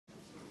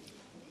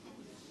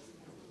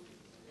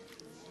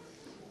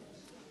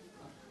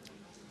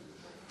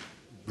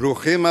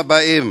ברוכים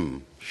הבאים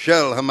של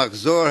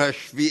המחזור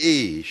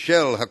השביעי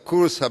של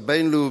הקורס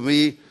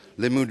הבינלאומי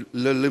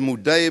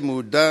ללימודי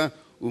מודע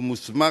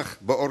ומוסמך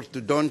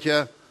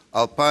באורתודונטיה 2008-2012.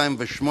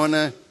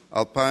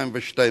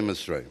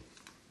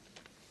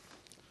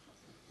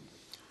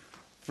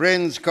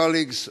 Friends,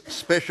 colleagues,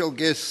 special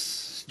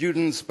guests,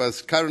 students,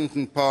 both current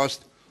and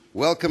past,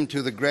 welcome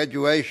to the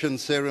graduation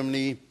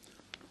ceremony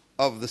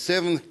of the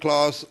 7th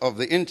class of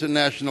the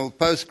International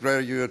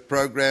Postgraduate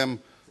Program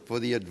for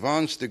the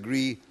Advanced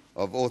Degree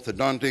of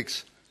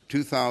Orthodontics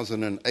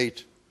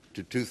 2008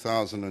 to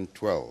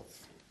 2012.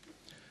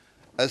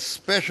 A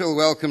special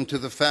welcome to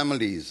the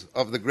families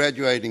of the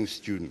graduating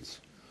students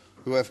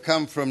who have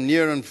come from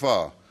near and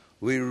far.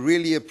 We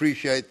really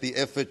appreciate the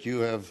effort you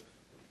have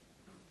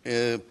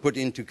put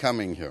into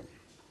coming here.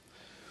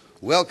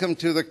 Welcome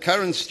to the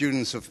current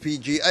students of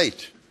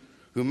PG8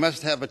 who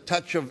must have a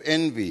touch of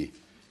envy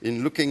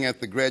in looking at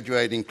the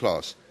graduating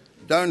class.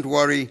 Don't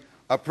worry,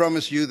 I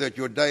promise you that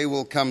your day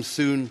will come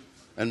soon,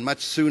 and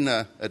much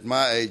sooner at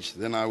my age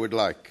than I would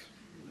like.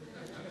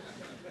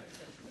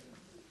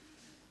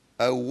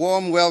 A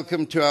warm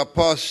welcome to our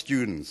past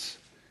students.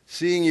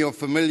 Seeing your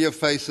familiar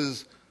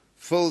faces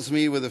fills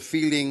me with a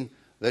feeling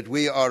that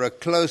we are a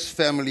close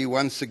family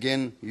once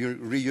again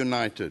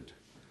reunited.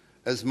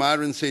 As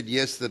Myron said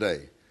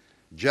yesterday,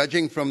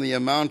 judging from the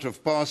amount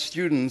of past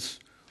students,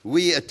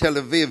 we at Tel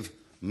Aviv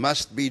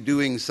must be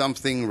doing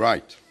something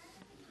right.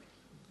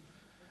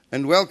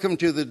 And welcome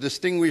to the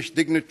distinguished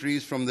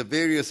dignitaries from the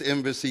various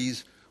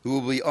embassies who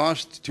will be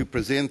asked to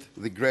present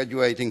the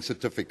graduating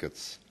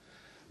certificates.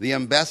 The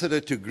ambassador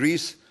to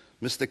Greece,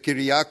 Mr.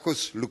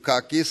 Kyriakos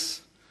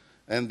Loukakis,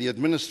 and the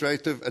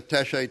administrative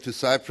attaché to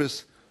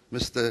Cyprus,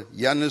 Mr.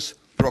 Yanis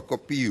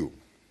Prokopiou.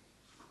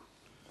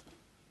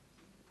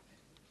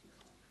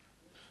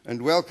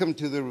 And welcome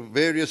to the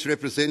various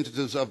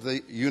representatives of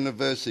the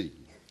university.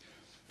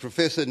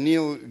 Professor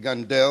Neil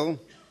Gendel,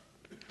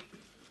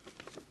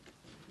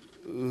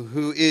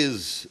 who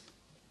is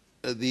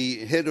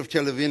the head of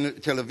Tel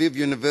Aviv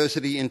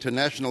University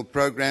International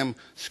Program,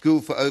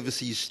 School for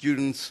Overseas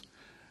Students,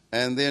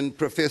 and then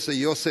Professor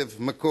Yoseph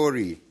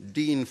Mekori,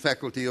 Dean,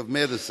 Faculty of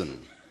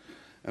Medicine,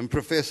 and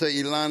Professor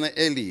Ilana,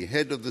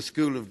 head of the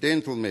School of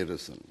Dental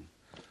Medicine,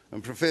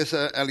 and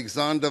Professor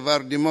Alexander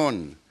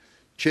Vardimon,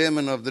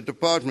 chairman of the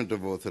Department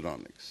of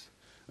Orthodontics,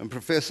 and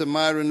Professor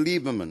Myron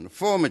Lieberman,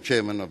 former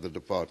chairman of the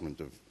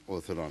Department of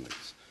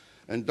Orthodontics,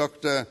 and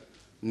Dr.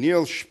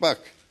 Neil Spack,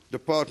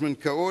 department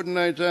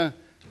coordinator,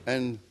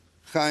 and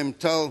Chaim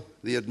Tal,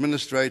 the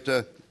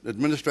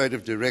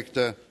administrative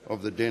director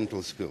of the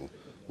dental school.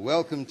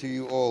 Welcome to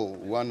you all,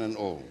 one and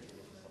all.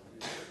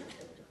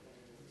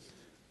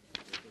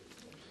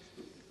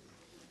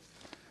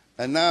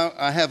 And now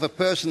I have a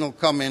personal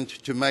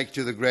comment to make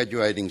to the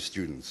graduating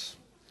students.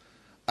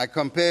 I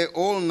compare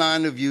all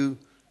 9 of you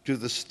to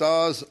the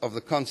stars of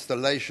the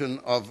constellation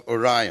of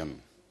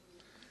Orion.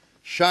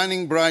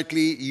 Shining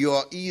brightly, you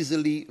are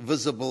easily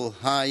visible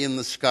high in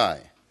the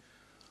sky.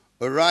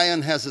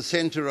 Orion has a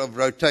center of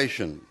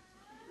rotation,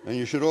 and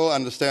you should all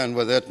understand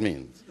what that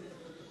means.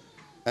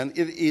 And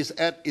it is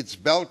at its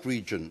belt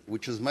region,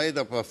 which is made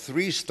up of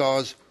 3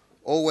 stars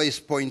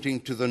always pointing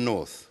to the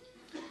north.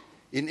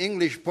 In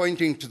English,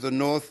 pointing to the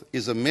north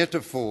is a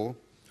metaphor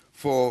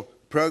for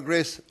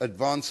progress,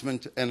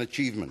 advancement, and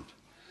achievement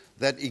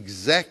that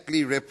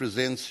exactly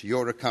represents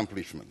your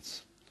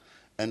accomplishments.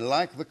 And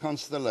like the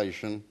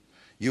constellation,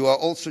 you are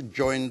also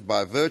joined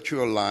by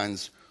virtual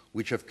lines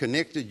which have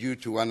connected you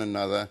to one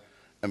another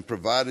and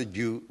provided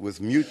you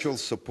with mutual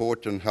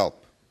support and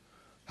help.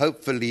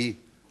 Hopefully,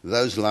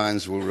 those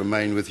lines will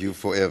remain with you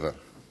forever.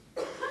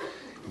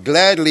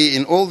 Gladly,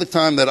 in all the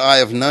time that I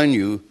have known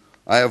you,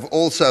 I have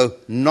also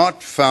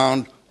not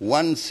found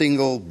one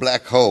single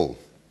black hole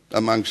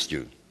amongst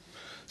you.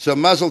 So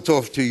mazel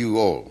tov to you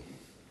all.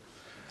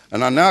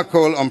 And I now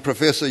call on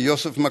Professor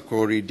Yoseph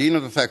Mekori, Dean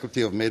of the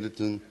Faculty of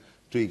Medicine,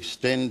 to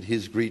extend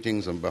his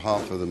greetings on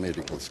behalf of the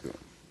medical school.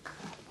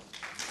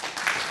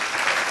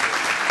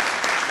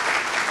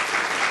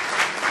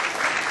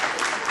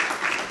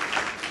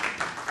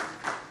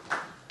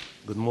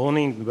 Good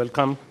morning,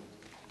 welcome.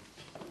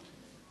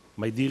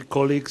 My dear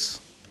colleagues,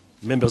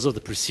 members of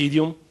the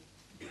Presidium,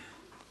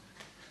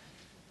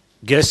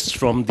 guests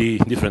from the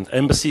different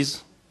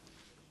embassies,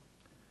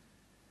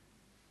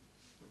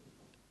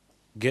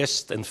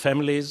 guests and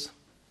families,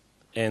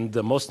 and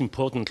most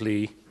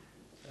importantly,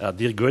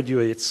 dear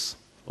graduates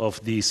of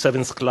the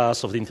 7th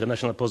class of the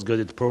International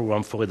Postgraduate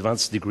Program for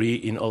Advanced Degree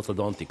in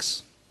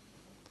Orthodontics.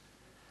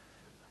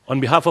 On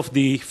behalf of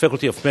the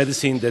Faculty of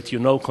Medicine that you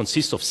know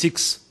consists of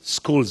 6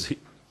 schools,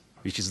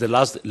 which is the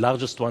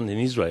largest one in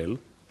Israel,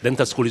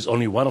 dental school is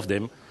only one of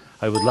them,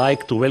 I would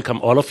like to welcome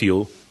all of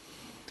you.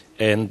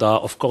 And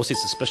of course,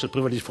 it's a special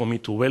privilege for me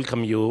to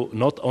welcome you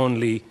not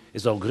only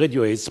as our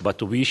graduates, but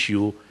to wish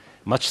you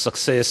much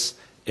success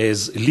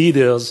as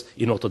leaders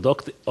in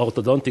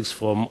orthodontics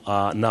from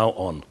now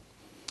on.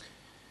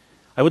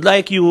 I would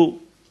like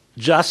you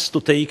just to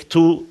take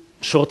 2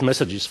 short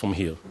messages from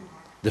here.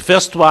 The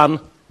first one,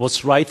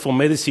 what's right for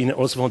medicine and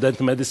also for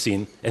dental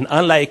medicine. And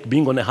unlike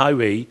being on a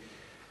highway,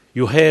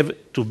 you have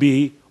to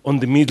be on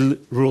the middle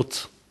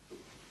route.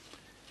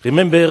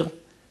 Remember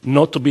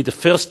not to be the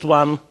first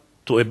one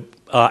to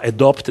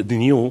adopt the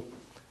new,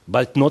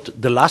 but not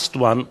the last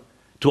one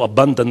to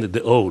abandon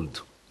the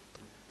old.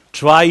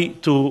 Try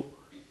to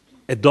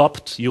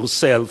adopt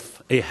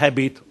yourself a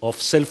habit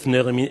of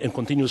self-learning and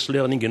continuous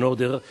learning in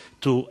order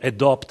to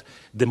adopt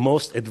the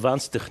most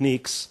advanced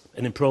techniques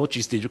and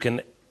approaches that you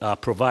can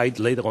provide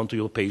later on to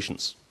your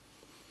patients.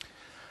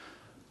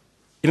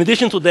 In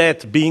addition to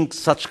that, being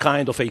such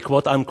kind of a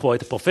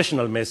quote-unquote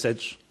professional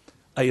message,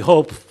 I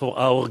hope for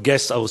our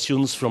guests, our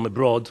students from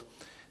abroad,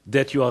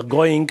 that you are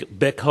going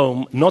back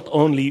home not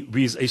only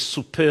with a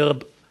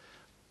superb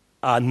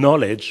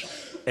knowledge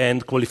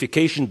and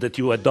qualification that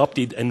you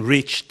adopted and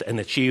reached and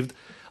achieved,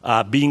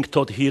 being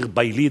taught here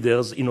by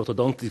leaders in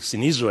orthodontics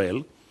in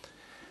Israel,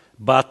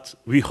 but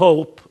we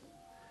hope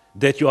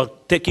that you are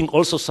taking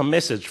also some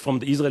message from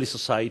the Israeli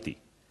society.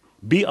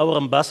 Be our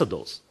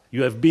ambassadors.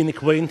 You have been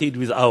acquainted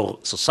with our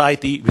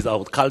society, with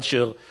our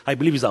culture, I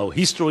believe with our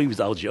history,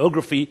 with our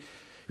geography,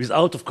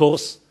 without, of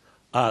course,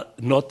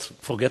 not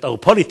forget our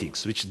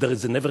politics, which there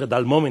is never a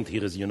dull moment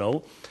here, as you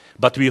know.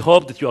 But we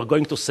hope that you are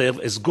going to serve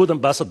as good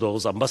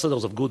ambassadors,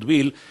 ambassadors of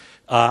goodwill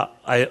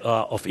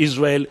of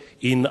Israel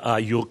in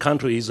your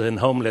countries and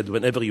homeland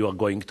whenever you are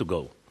going to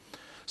go.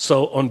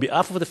 So on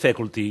behalf of the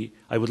faculty,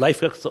 I would like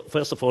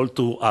first of all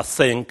to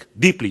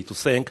deeply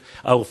thank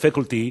our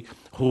faculty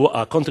who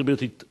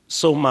contributed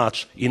so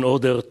much in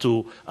order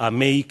to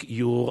make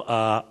your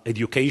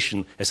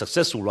education a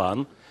successful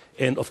one.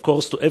 And of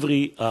course, to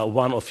every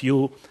one of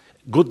you,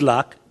 good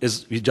luck,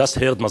 as we just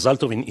heard Mazal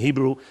Tov in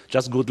Hebrew,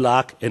 just good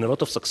luck and a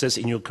lot of success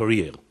in your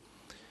career.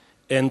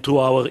 And to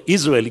our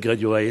Israeli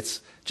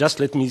graduates, just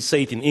let me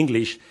say it in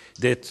English,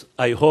 that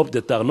I hope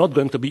that they are not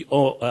going to be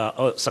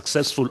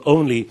successful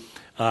only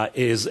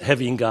as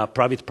having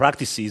private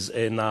practices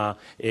and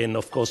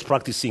of course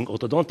practicing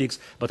orthodontics,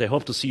 but I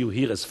hope to see you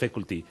here as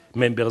faculty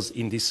members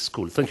in this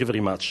school. Thank you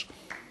very much.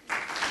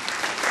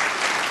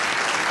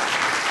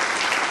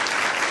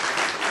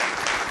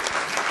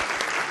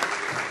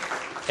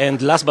 And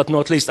last but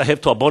not least, I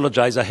have to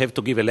apologize. I have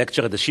to give a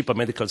lecture at the Shippa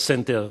Medical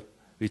Center,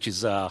 which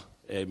is a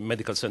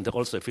medical center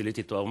also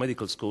affiliated to our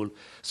medical school.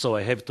 So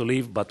I have to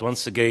leave. But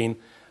once again,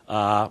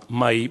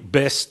 my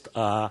best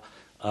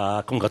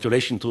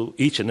congratulations to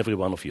each and every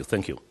one of you.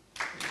 Thank you.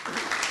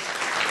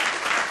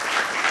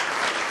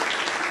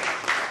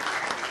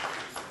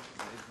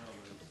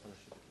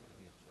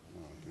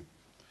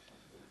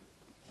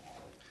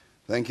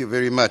 Thank you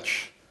very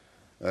much.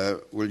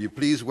 Will you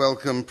please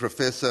welcome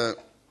Professor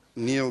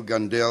Neil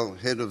Gendel,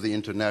 head of the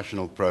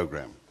international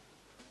program.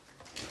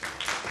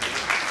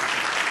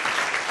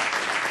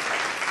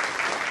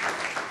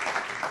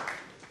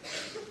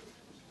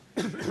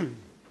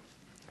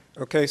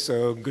 Okay,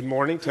 so good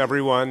morning to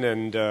everyone,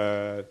 and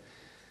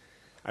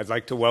I'd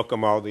like to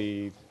welcome all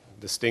the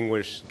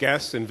distinguished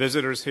guests and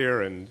visitors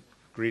here, and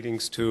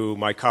greetings to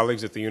my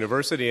colleagues at the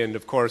university, and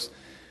of course,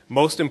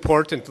 most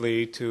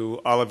importantly,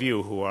 to all of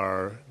you who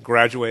are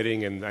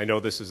graduating, and I know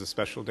this is a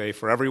special day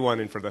for everyone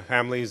and for the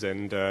families,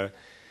 and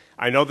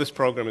I know this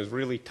program is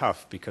really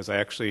tough because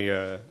I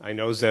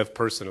know Zev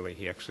personally.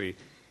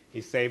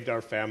 He saved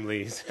our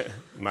families,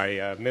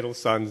 my middle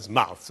son's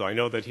mouth, so I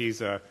know that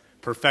he's a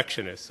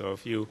perfectionist. So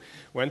if you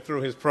went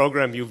through his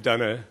program, you've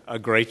done a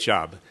great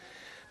job.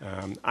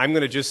 I'm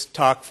going to just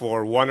talk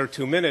for 1 or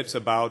 2 minutes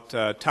about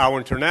Tau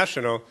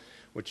International,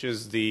 which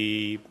is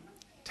the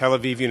Tel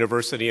Aviv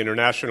University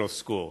International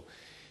School.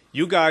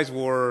 You guys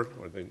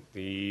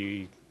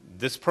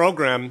this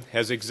program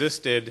has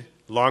existed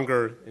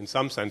longer in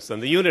some sense than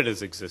the unit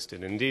has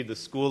existed. Indeed, the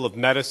School of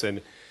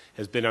Medicine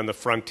has been on the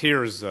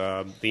frontiers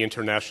of the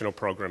international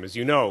program. As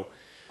you know,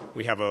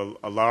 we have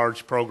a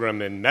large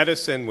program in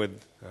medicine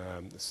with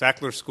the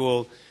Sackler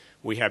School.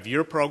 We have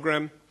your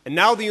program. And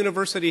now the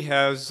university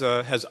has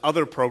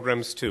other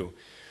programs too.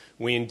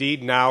 We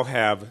indeed now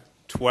have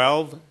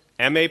 12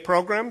 MA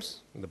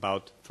programs with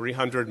about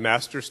 300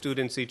 master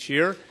students each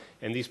year,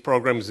 and these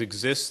programs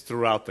exist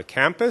throughout the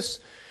campus.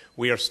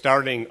 We are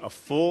starting a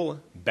full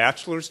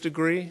bachelor's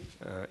degree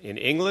in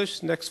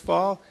English next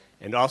fall,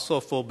 and also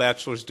a full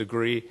bachelor's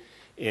degree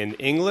in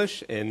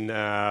English in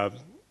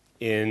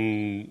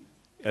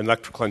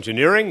electrical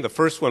engineering. The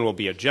first one will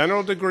be a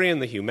general degree in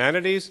the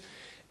humanities.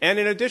 And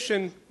in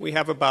addition, we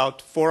have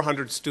about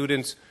 400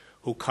 students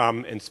who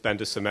come and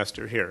spend a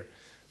semester here.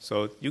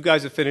 So you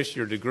guys have finished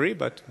your degree,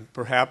 but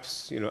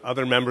perhaps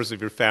other members of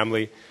your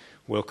family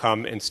will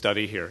come and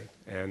study here.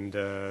 And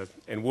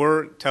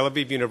Tel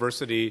Aviv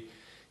University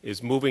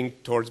is moving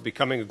towards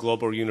becoming a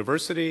global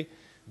university.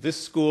 This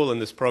school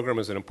and this program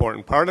is an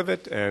important part of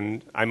it,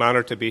 and I'm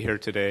honored to be here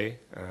today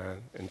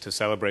and to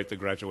celebrate the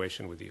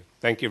graduation with you.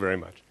 Thank you very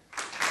much.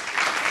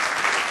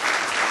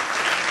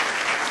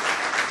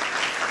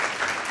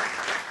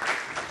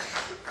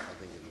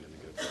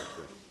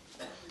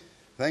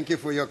 Thank you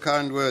for your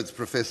kind words,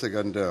 Professor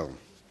Gendel.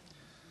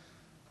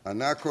 I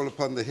now call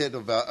upon the head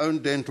of our own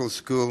dental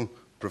school,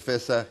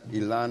 Professor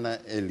Ilana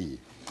Eli.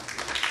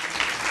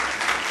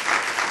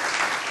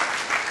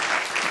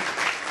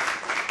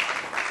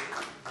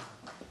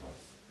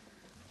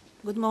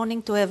 Good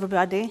morning to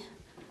everybody.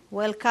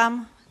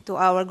 Welcome to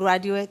our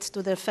graduates,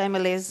 to their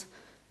families,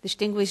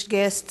 distinguished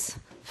guests,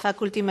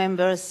 faculty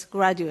members,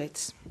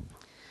 graduates.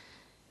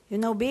 You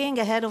know, being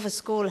a head of a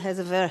school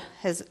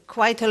has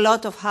quite a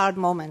lot of hard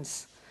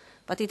moments,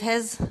 but it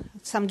has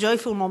some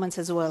joyful moments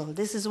as well.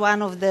 This is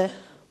one of the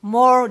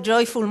more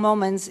joyful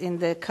moments in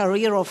the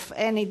career of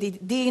any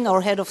dean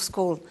or head of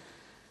school.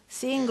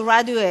 Seeing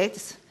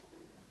graduates,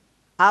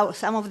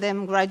 some of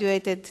them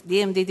graduated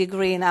DMD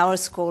degree in our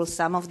school,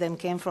 some of them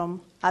came from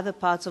other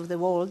parts of the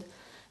world.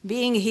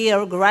 Being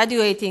here,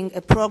 graduating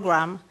a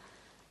program,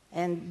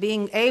 and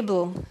being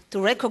able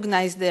to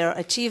recognize their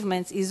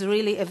achievements is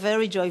really a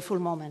very joyful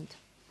moment.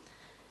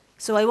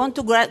 So I want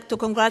to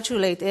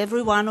congratulate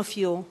every one of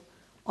you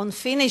on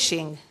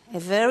finishing a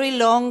very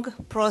long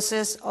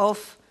process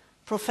of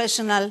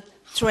professional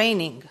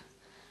training,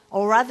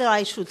 or rather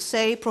I should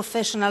say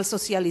professional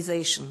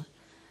socialization.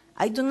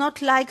 I do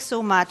not like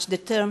so much the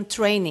term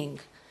training,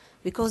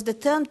 because the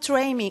term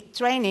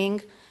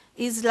training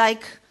is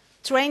like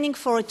training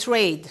for a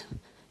trade,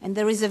 and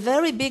there is a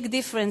very big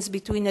difference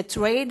between a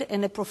trade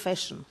and a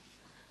profession.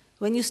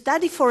 When you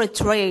study for a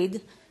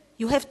trade,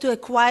 you have to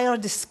acquire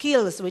the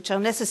skills which are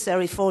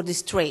necessary for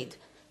this trade.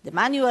 The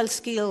manual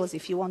skills,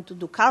 if you want to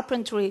do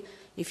carpentry,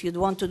 if you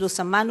want to do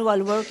some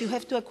manual work, you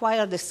have to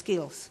acquire the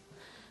skills.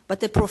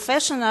 But a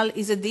professional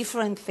is a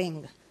different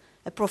thing.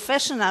 A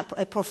profession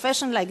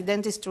like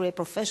dentistry, a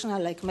professional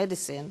like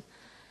medicine,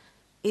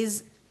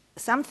 is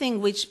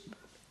something which,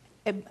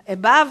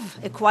 above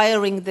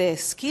acquiring the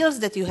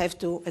skills that you have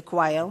to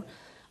acquire,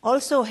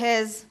 also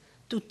has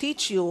to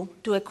teach you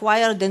to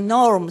acquire the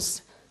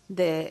norms,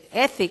 the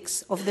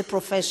ethics of the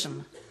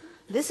profession.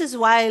 This is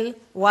why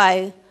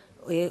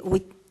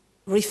we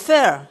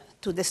refer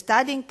to the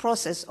studying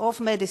process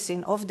of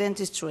medicine, of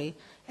dentistry,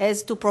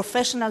 as to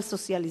professional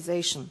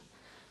socialization.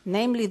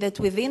 Namely, that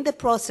within the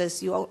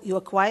process you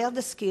acquire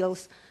the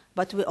skills,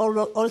 but we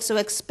also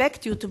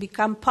expect you to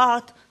become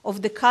part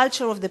of the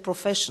culture of the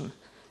profession,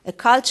 a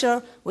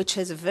culture which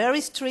has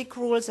very strict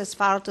rules as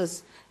far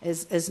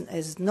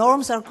as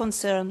norms are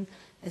concerned,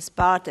 as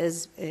far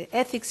as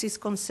ethics is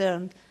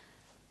concerned.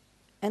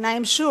 And I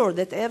am sure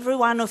that every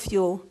one of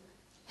you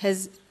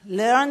has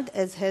learned,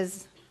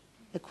 has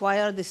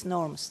acquired these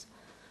norms.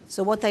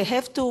 So what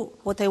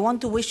I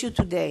want to wish you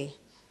today,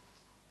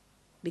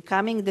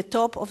 becoming the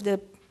top of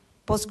the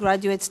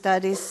postgraduate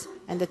studies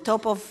and the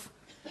top of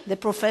the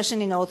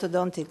profession in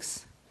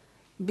orthodontics,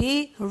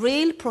 be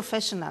real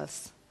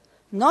professionals,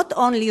 not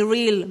only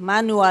real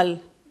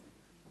manual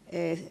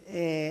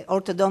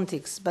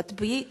orthodontics, but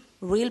be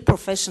real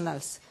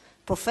professionals,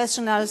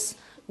 professionals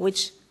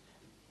which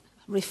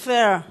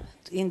refer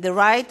in the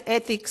right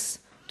ethics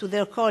to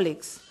their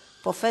colleagues,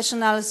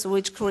 professionals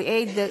which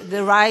create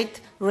the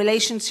right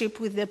relationship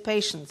with their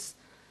patients,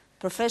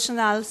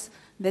 professionals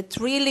that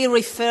really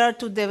refer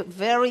to the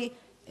very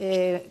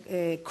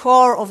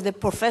core of the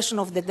profession,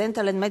 of the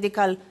dental and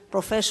medical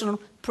profession,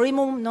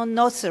 primum non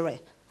nocere.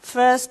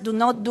 First, do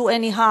not do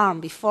any harm.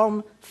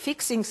 Before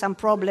fixing some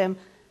problem,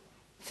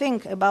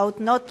 think about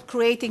not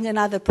creating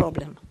another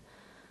problem.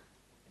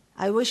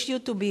 I wish you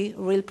to be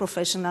real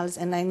professionals,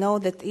 and I know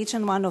that each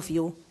and one of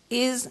you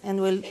is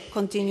and will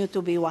continue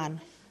to be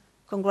one.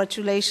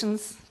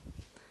 Congratulations.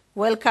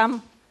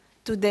 Welcome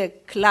to the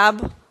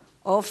club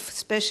of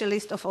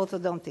specialists of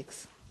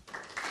orthodontics.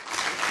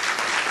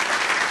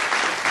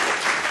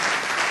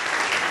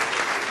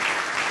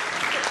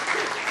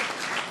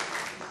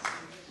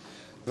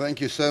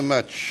 Thank you so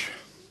much.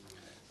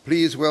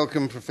 Please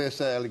welcome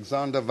Professor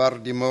Alexander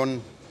Vardimon,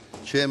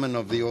 Chairman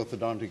of the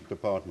Orthodontic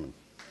Department.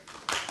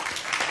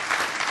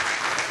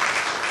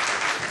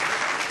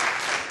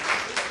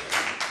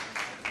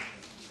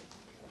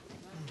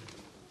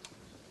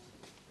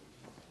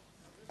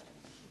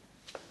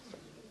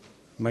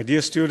 My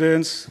dear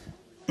students,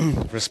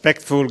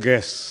 respectful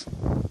guests,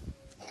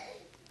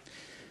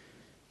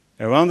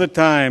 around the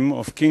time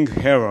of King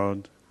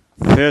Herod,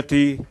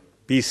 30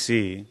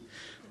 BC,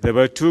 there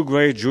were two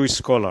great Jewish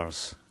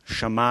scholars,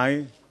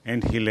 Shammai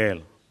and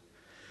Hillel.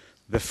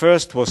 The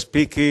first was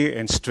picky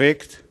and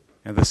strict,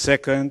 and the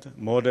second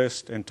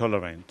modest and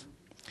tolerant.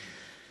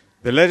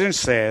 The legend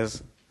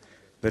says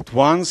that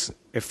once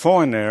a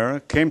foreigner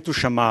came to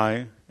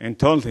Shammai and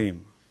told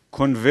him,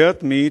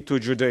 "Convert me to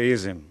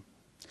Judaism,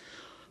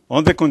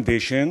 on the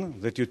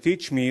condition that you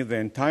teach me the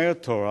entire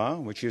Torah,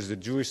 which is the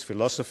Jewish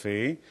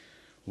philosophy,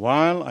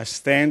 while I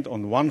stand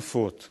on one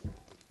foot."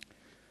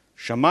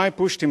 Shammai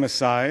pushed him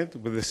aside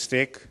with a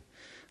stick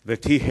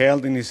that he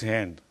held in his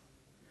hand.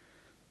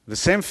 The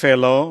same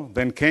fellow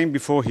then came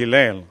before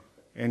Hillel,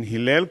 and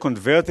Hillel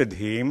converted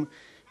him,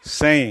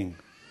 saying,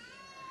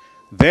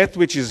 that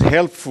which is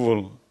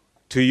helpful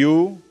to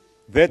you,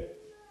 that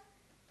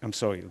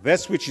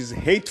which is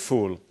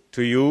hateful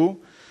to you,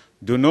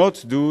 do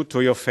not do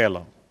to your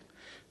fellow.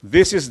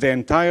 This is the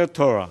entire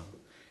Torah,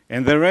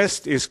 and the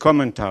rest is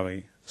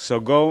commentary, so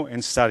go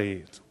and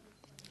study it.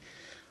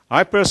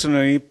 I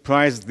personally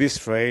prized this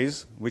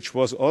phrase, which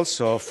was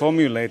also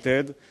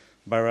formulated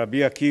by Rabbi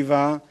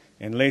Akiva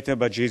and later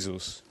by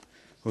Jesus,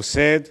 who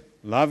said,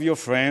 "Love your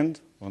friend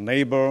or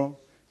neighbor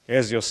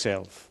as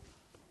yourself."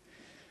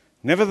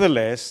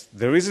 Nevertheless,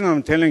 the reason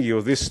I'm telling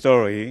you this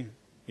story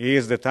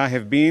is that I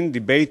have been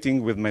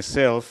debating with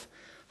myself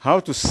how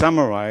to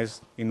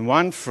summarize in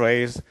one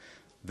phrase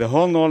the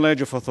whole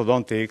knowledge of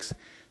orthodontics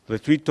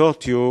that we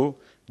taught you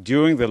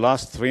during the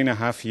last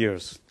 3.5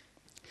 years.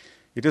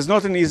 It is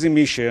not an easy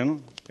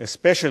mission,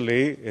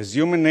 especially as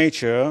human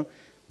nature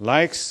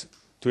likes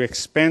to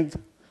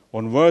expand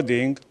on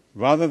wording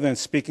rather than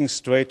speaking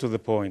straight to the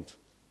point.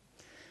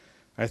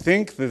 I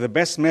think that the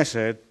best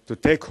method to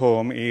take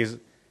home is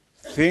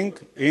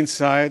think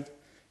inside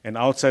and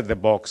outside the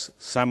box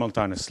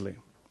simultaneously.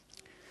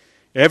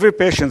 Every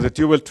patient that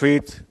you will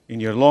treat in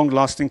your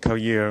long-lasting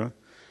career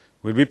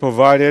will be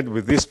provided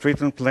with this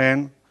treatment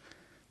plan,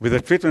 with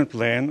a treatment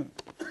plan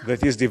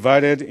that is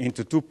divided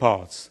into 2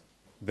 parts.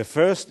 The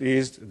first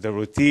is the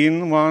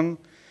routine one,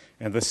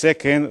 and the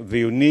second, the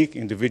unique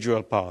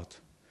individual part.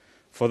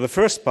 For the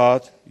first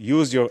part,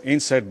 use your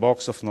inside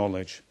box of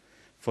knowledge.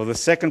 For the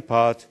second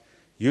part,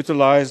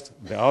 utilize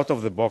the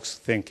out-of-the-box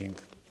thinking.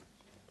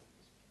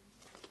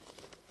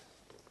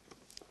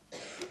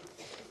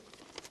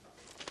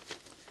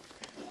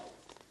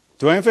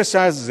 To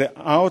emphasize the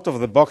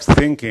out-of-the-box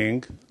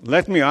thinking,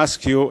 let me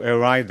ask you a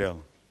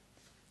riddle.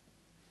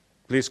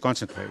 Please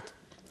concentrate.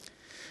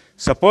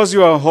 Suppose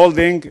you are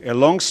holding a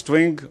long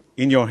string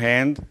in your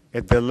hand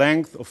at the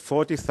length of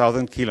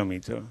 40,000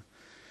 kilometers.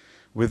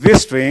 With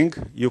this string,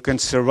 you can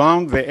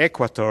surround the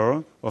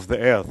equator of the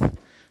Earth,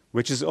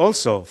 which is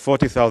also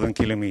 40,000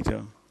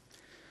 kilometers.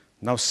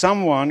 Now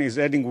someone is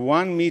adding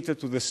 1 meter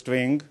to the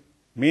string,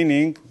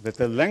 meaning that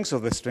the length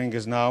of the string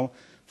is now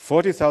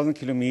 40,000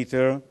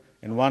 kilometers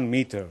and 1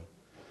 meter,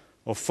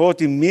 or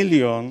 40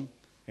 million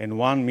and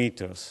 1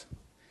 meters.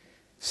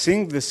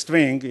 Since the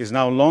string is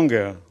now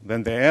longer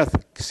than the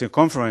Earth's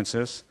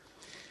circumference,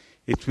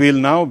 it will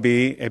now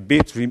be a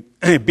bit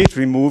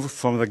removed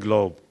from the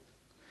globe.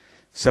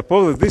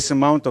 Suppose that this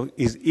amount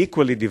is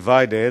equally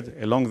divided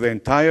along the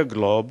entire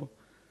globe.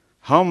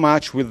 How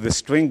much will the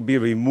string be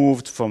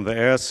removed from the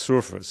Earth's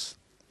surface?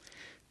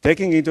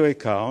 Taking into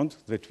account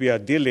that we are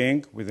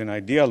dealing with an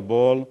ideal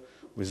ball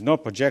with no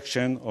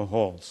projection or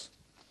holes.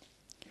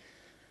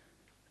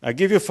 I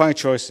give you 5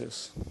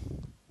 choices: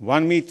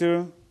 1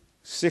 meter,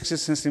 60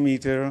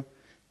 centimeter,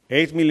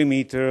 8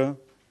 millimeter,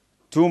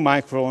 2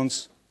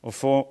 microns,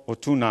 or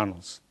 2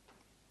 nanos.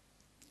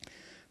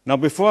 Now,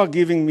 before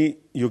giving me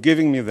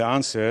the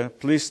answer,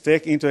 please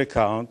take into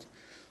account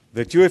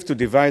that you have to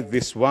divide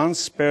this 1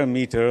 square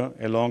meter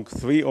along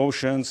 3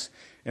 oceans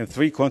and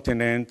 3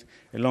 continents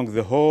along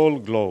the whole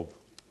globe.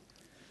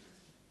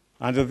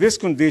 Under this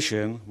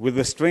condition, will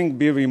the string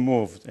be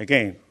removed?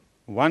 Again,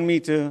 1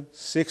 meter,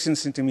 16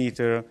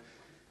 centimeter,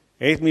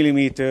 8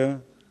 millimeter,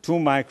 2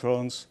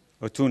 microns,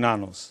 or 2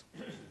 nanos.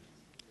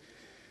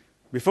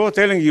 Before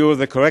telling you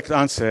the correct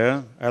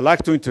answer, I'd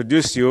like to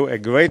introduce you a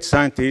great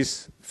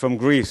scientist from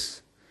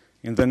Greece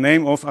in the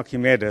name of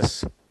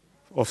Archimedes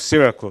of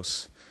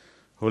Syracuse,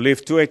 who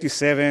lived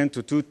 287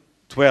 to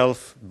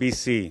 212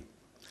 BC.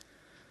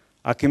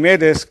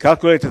 Archimedes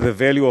calculated the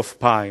value of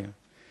pi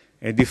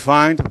and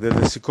defined that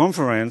the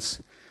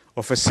circumference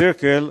of a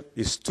circle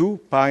is 2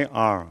 pi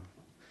r,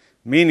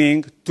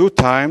 meaning 2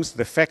 times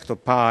the factor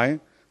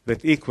pi,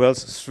 that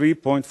equals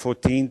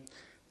 3.14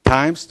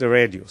 times the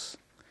radius.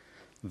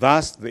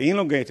 Thus, the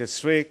elongated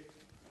string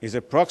is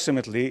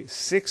approximately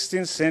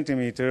 16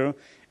 centimeters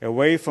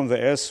away from the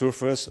Earth's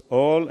surface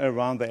all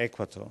around the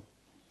equator.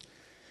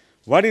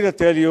 Why did I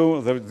tell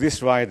you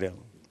this riddle?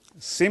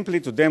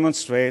 Simply to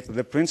demonstrate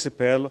the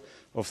principle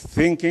of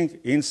thinking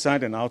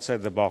inside and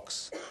outside the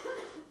box.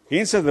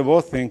 Inside the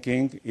box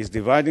thinking is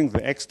dividing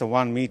the extra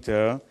 1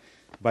 meter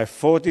by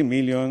 40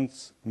 million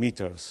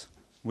meters,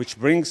 which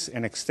brings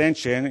an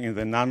extension in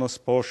the nanos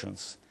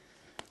portions.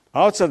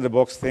 Outside the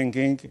box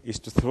thinking is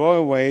to throw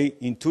away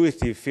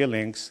intuitive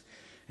feelings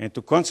and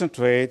to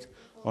concentrate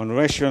on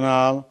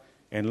rational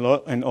and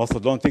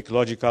orthodontic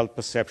logical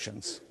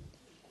perceptions.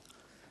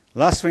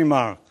 Last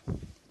remark.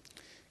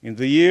 In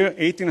the year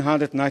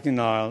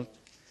 1899,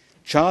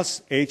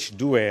 Charles H.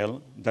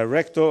 Duell,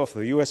 director of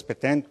the U.S.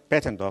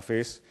 Patent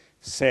Office,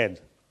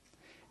 said,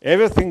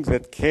 "Everything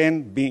that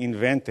can be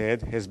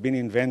invented has been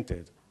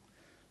invented."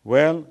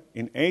 Well,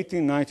 in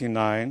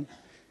 1899,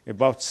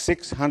 about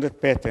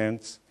 600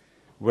 patents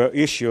were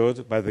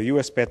issued by the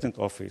U.S. Patent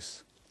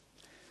Office.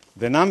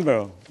 The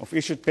number of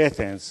issued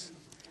patents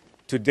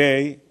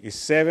today is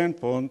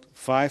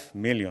 7.5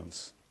 million.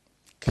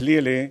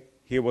 Clearly,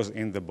 he was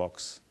in the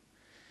box.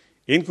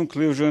 In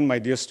conclusion, my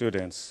dear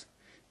students,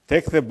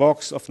 take the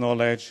box of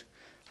knowledge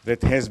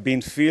that has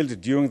been filled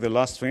during the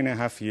last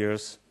 3.5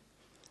 years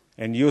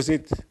and use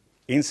it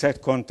inside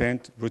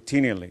content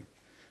routinely,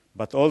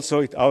 but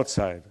also it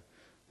outside,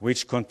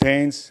 which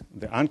contains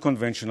the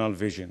unconventional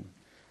vision.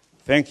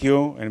 Thank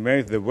you, and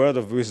may the word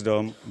of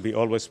wisdom be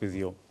always with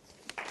you.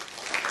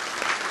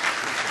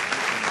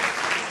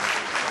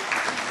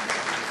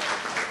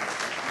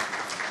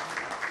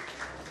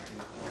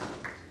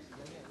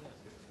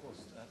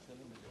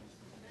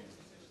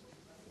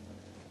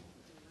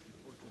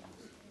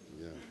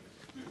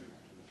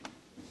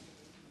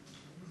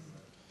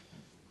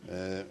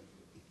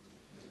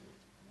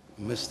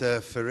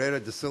 Mr. Ferreira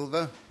da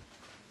Silva,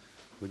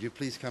 would you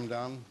please come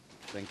down?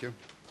 Thank you.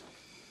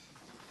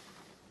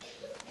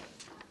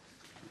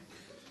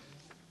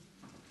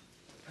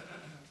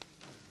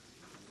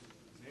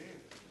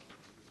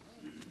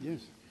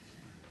 Yes.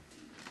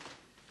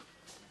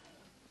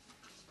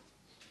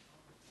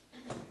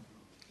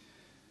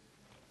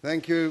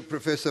 Thank you,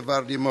 Professor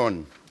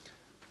Vardimon.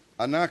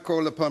 I now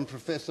call upon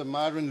Professor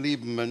Myron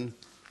Lieberman,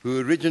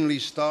 who originally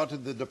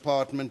started the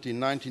department in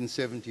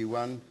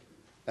 1971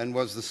 and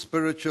was the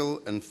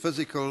spiritual and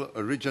physical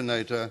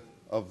originator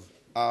of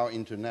our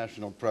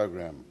international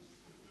program.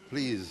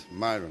 Please,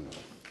 Myron.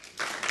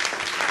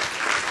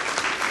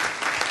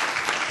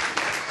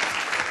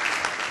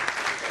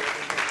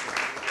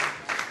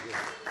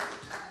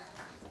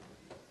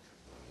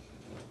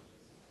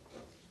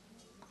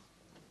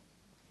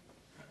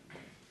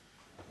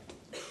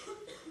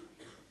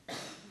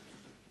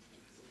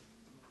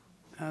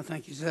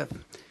 Thank you, Yoseph.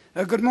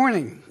 Good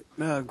morning,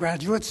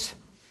 graduates,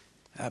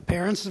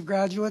 parents of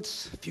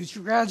graduates, future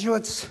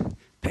graduates,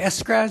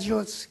 past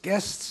graduates,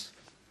 guests.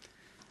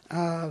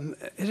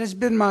 It has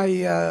been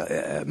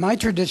my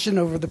tradition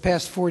over the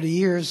past 40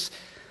 years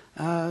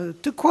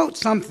to quote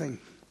something.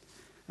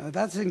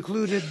 That's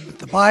included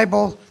the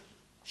Bible,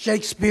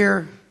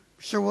 Shakespeare,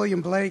 Sir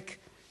William Blake,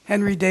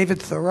 Henry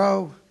David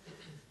Thoreau,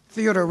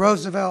 Theodore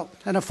Roosevelt,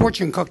 and a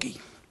fortune cookie.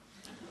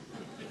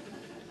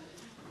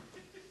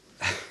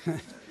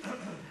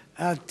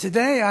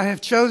 Today I have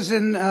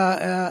chosen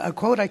a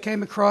quote I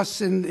came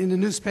across in the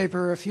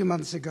newspaper a few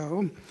months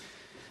ago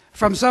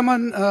from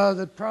someone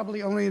that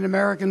probably only an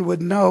American would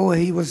know.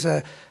 He was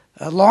a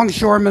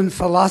longshoreman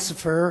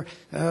philosopher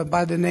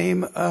by the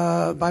name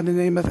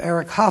of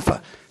Eric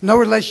Hoffa. No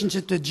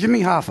relationship to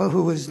Jimmy Hoffa,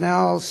 who is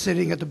now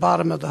sitting at the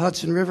bottom of the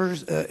Hudson River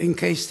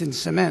encased in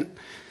cement.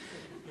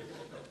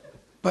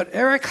 But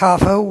Eric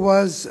Hoffa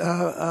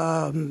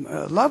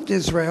loved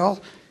Israel,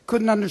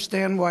 couldn't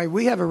understand why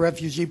we have a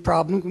refugee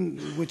problem,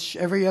 which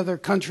every other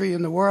country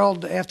in the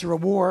world after a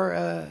war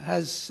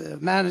has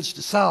managed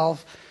to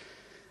solve.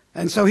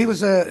 And so he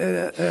was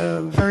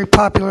a very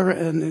popular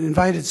and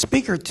invited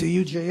speaker to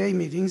UJA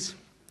meetings.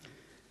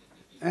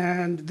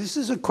 And this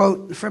is a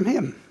quote from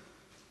him.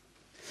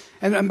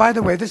 And by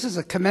the way, this is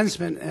a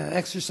commencement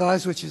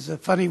exercise, which is a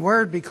funny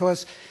word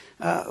because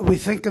we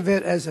think of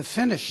it as a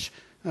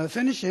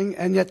finishing,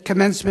 and yet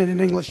commencement in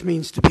English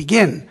means to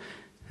begin.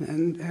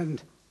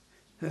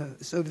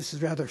 So this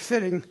is rather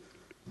fitting.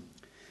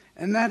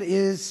 And that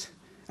is,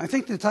 I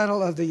think the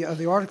title of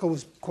the article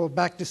was called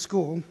Back to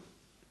School.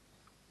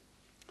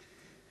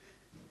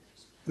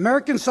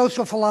 American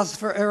social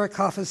philosopher Eric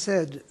Hoffa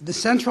said, "The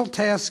central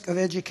task of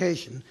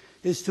education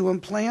is to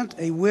implant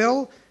a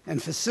will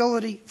and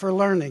facility for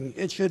learning.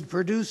 It should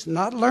produce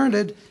not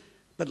learned,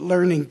 but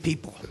learning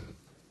people."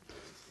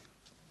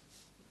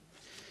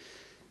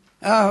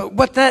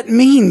 What that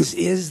means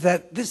is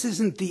that this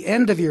isn't the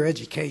end of your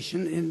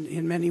education.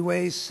 In many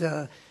ways,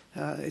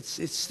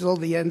 it's still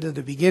the end of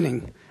the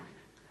beginning.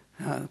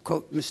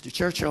 Quote Mr.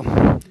 Churchill.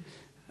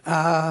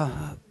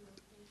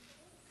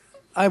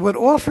 I would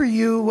offer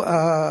you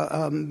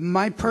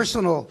my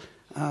personal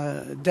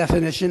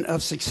definition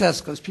of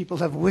success, because people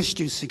have wished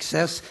you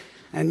success.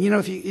 And you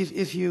know,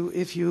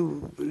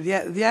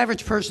 the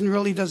average person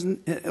really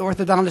doesn't,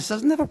 orthodontist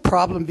doesn't have a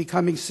problem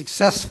becoming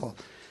successful.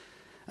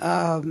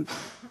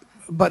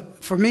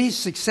 But for me,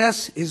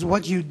 success is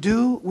what you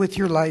do with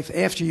your life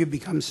after you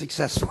become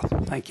successful.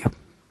 Thank you.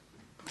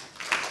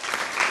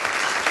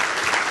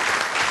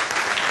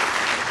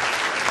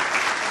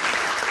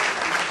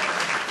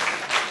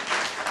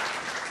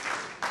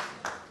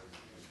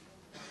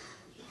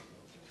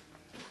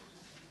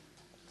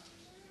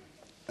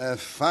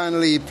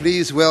 Finally,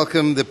 please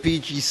welcome the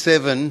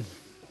PG7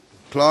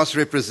 class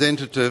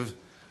representative,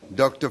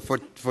 Dr.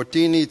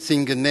 Foteini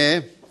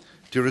Tsingene,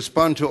 to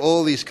respond to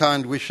all these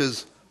kind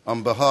wishes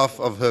on behalf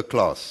of her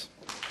class.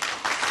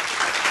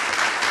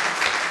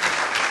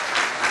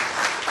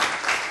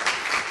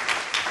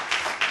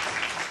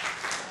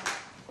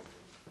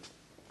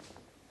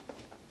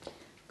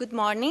 Good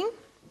morning.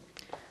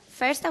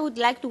 First, I would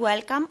like to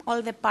welcome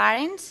all the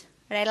parents,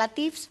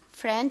 relatives,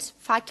 friends,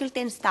 faculty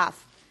and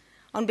staff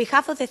on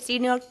behalf of the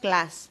senior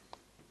class.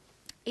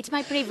 It's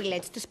my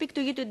privilege to speak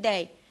to you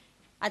today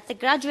at the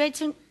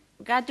graduation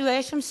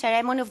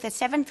ceremony of the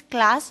 7th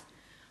class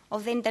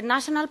of the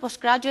International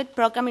Postgraduate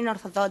Program in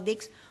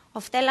Orthodontics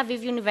of Tel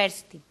Aviv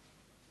University.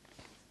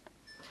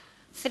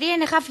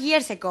 3.5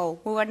 years ago,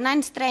 we were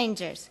 9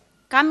 strangers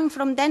coming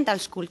from dental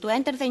school to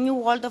enter the new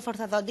world of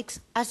orthodontics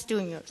as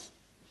juniors.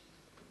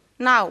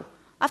 Now,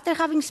 after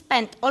having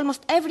spent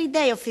almost every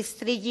day of these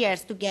 3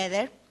 years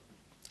together,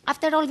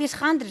 after all these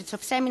hundreds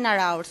of seminar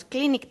hours,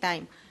 clinic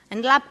time,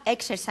 and lab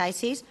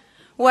exercises,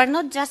 we are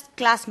not just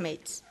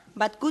classmates,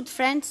 but good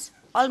friends,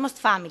 almost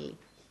family.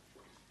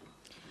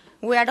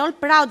 We are all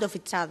proud of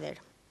each other.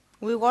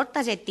 We worked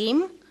as a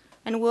team,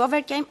 and we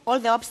overcame all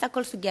the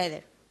obstacles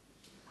together.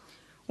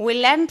 We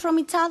learned from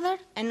each other,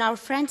 and our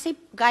friendship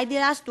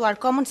guided us to our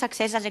common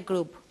success as a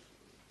group.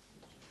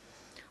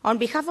 On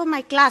behalf of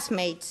my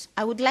classmates,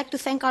 I would like to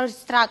thank our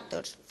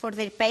instructors for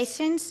their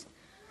patience,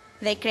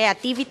 their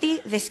creativity,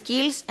 the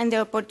skills, and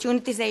the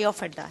opportunities they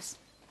offered us.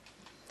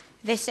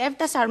 They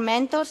served as our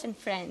mentors and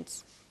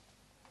friends.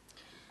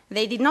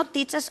 They did not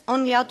teach us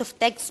only out of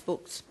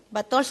textbooks,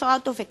 but also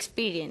out of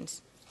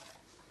experience.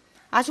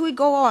 As we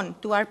go on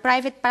to our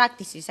private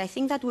practices, I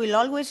think that we'll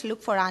always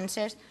look for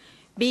answers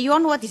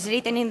beyond what is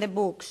written in the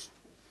books.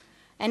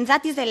 And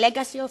that is the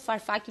legacy of our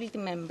faculty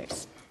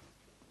members.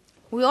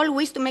 We all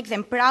wish to make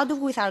them proud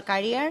with our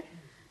career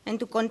and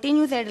to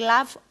continue their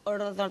love for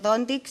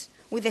orthodontics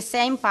with the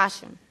same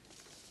passion.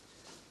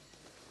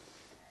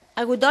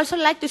 I would also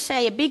like to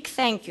say a big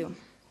thank you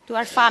to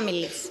our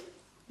families.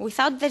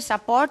 Without their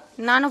support,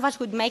 none of us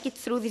would make it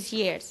through these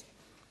years.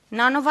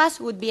 None of us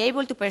would be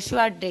able to pursue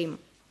our dream.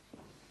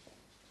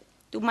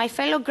 To my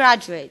fellow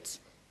graduates,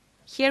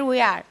 here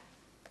we are,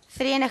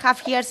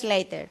 3.5 years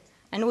later,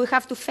 and we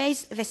have to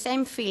face the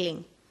same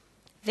feeling,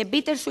 the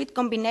bittersweet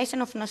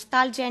combination of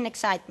nostalgia and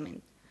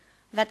excitement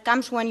that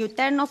comes when you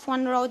turn off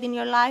one road in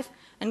your life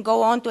and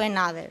go on to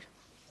another.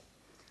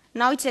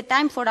 Now it's the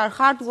time for our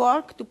hard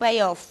work to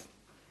pay off.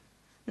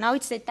 Now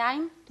it's the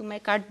time to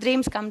make our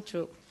dreams come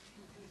true.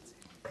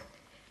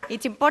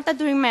 It's important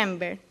to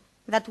remember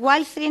that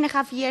while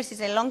 3.5 years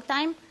is a long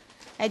time,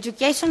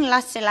 education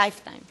lasts a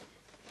lifetime.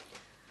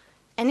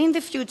 And in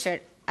the future,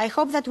 I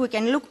hope that we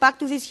can look back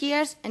to these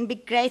years and be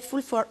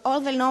grateful for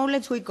all the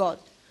knowledge we got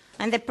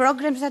and the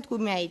programs that we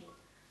made.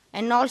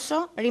 And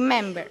also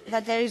remember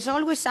that there is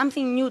always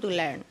something new to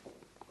learn.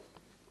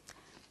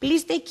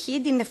 Please take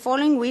heed in the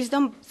following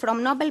wisdom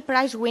from Nobel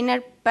Prize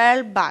winner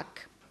Pearl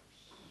Buck.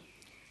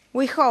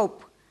 We have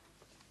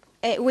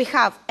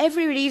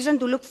every reason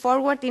to look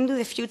forward into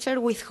the future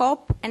with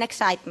hope and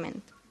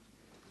excitement.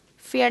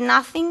 Fear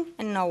nothing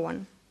and no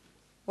one.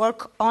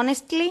 Work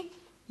honestly,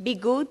 be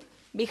good,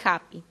 be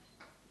happy.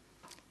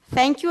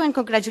 Thank you and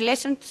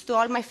congratulations to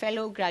all my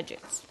fellow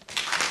graduates.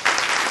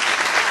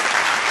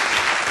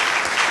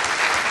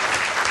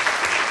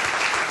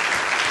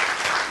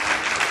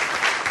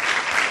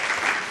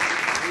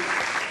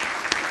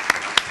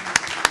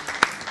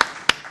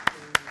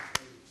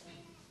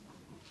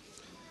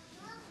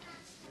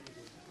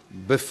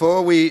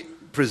 Before we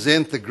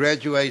present the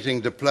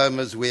graduating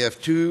diplomas, we have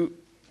 2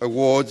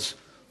 awards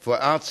for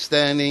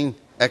outstanding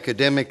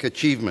academic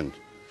achievement.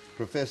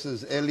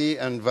 Professors Eli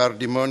and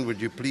Vardimon,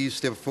 would you please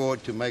step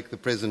forward to make the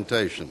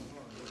presentation?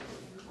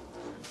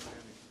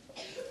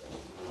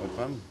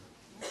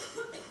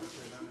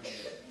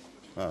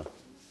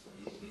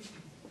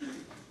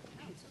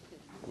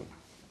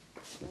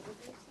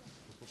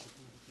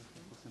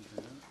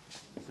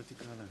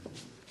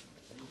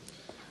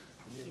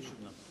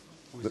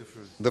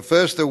 The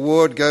first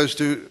award goes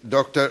to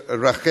Dr.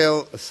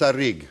 Rachel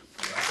Sarig.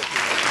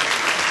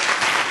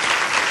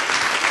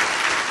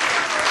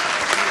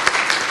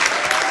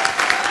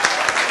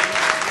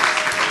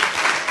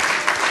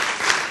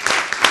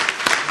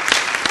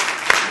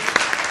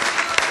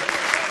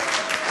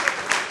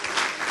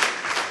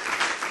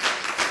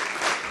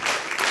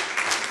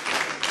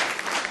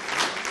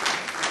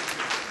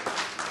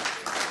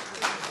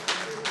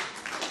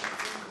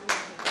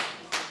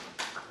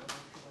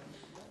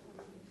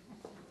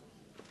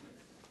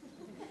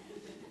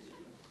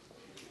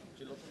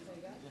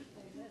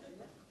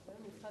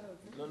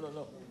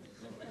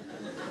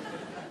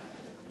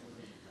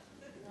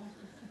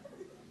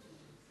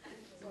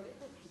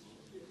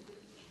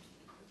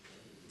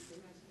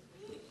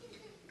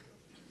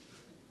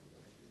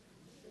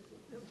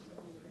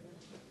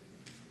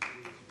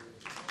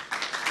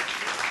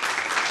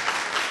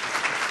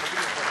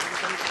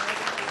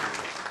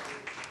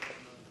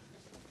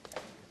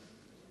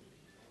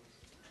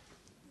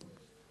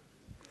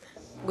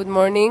 Good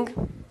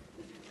morning.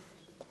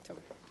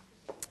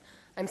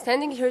 I'm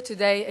standing here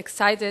today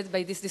excited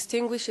by this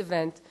distinguished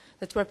event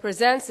that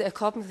represents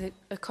the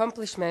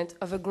accomplishment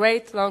of a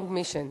great long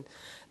mission,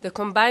 the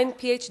combined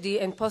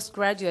PhD and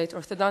postgraduate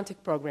orthodontic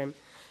program.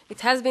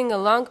 It has been a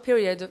long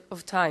period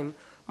of time,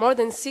 more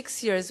than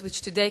 6 years,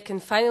 which today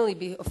can finally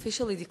be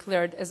officially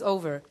declared as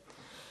over.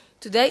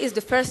 Today is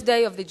the first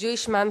day of the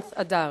Jewish month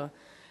Adar.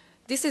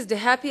 This is the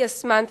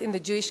happiest month in the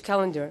Jewish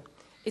calendar.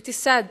 It is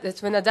said that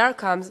when Adar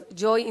comes,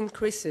 joy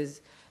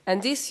increases,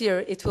 and this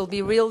year it will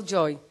be real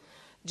joy.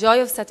 Joy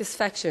of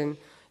satisfaction,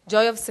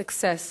 joy of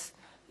success,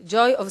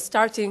 joy of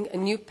starting a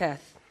new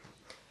path.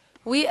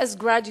 We as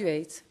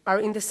graduates are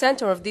in the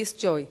center of this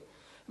joy,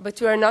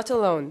 but we are not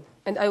alone,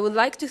 and I would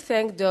like to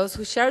thank those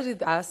who shared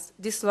with us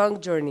this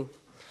long journey.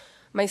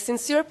 My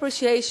sincere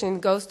appreciation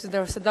goes to the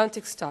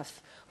orthodontic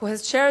staff, who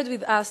has shared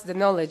with us the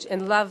knowledge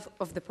and love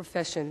of the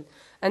profession,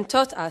 and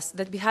taught us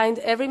that behind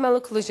every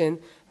malocclusion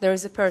there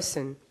is a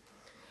person.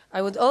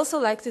 I would also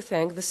like to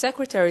thank the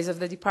secretaries of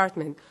the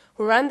department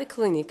who run the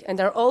clinic and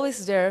are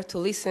always there to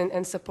listen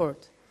and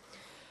support.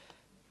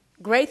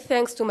 Great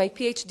thanks to my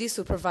PhD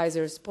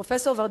supervisors,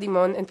 Professor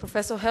Vardimon and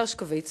Professor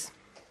Hershkovitz,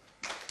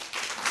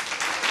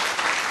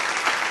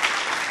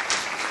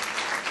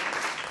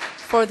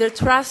 for their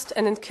trust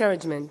and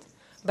encouragement.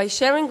 By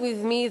sharing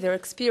with me their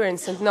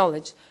experience and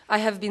knowledge, I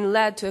have been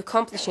led to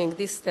accomplishing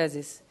this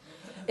thesis.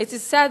 It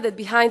is said that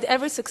behind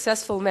every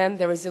successful man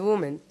there is a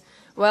woman.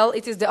 Well,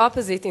 it is the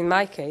opposite in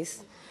my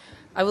case.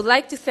 I would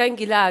like to thank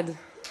Gilad,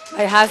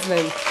 my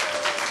husband,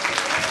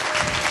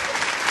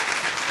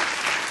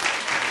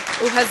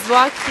 who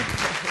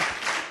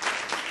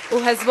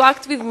has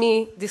walked with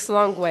me this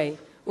long way,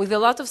 with a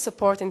lot of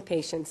support and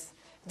patience.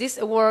 This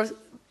award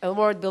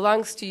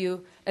belongs to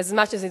you as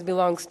much as it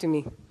belongs to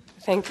me.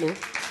 Thank you.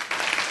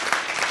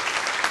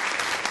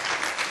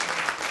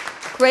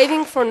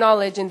 Craving for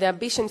knowledge and the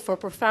ambition for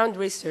profound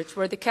research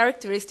were the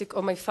characteristic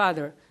of my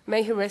father.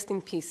 May he rest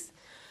in peace.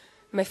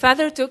 My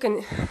father took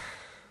an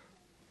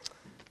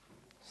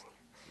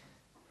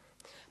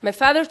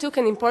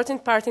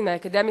important part in my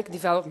academic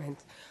development.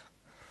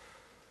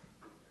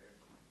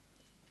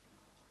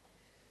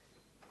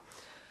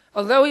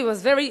 Although he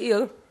was very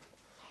ill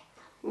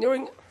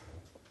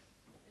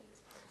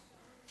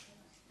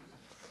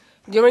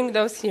during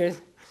those years,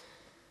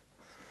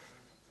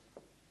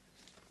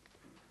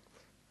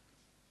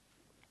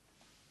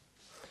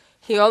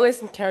 he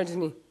always encouraged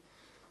me.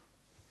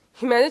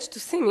 He managed to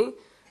see me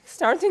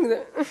starting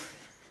the...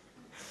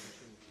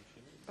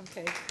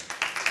 Okay.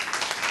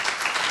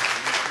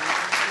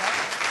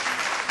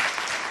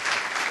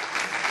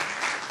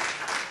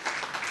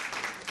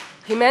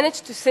 He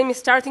managed to see me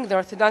starting the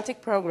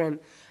orthodontic program,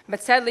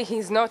 but sadly he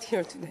is not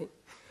here today.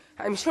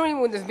 I'm sure he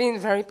would have been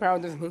very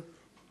proud of me.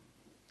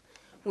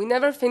 We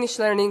never finish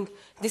learning.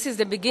 This is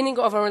the beginning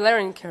of our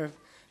learning curve.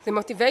 The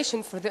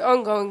motivation for the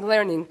ongoing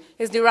learning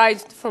is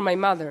derived from my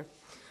mother.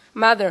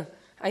 Mother,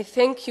 I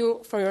thank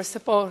you for your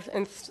support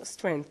and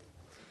strength.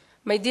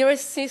 My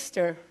dearest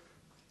sister,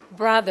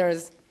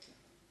 brothers,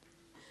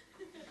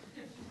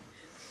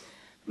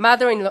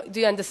 mother-in-law, do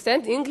you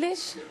understand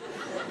English?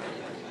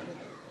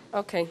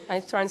 Okay, I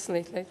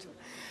translate later.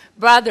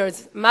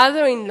 Brothers,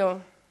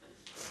 mother-in-law,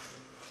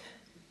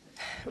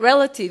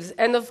 relatives,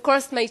 and of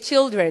course my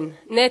children,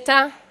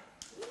 Neta,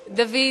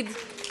 David,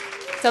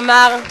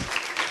 Tamar,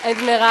 and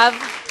Merav,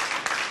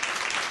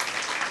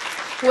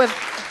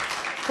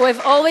 who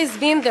have always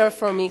been there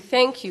for me.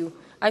 Thank you.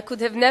 I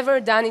could have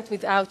never done it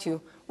without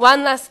you.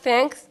 One last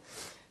thanks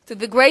to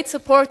the great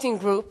supporting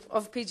group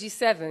of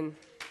PG7.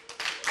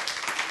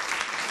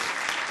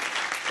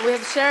 We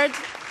have shared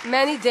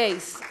many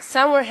days.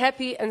 Some were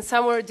happy and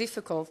some were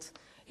difficult.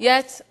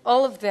 Yet,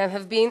 all of them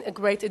have been a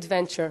great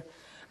adventure.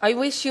 I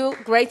wish you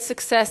great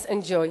success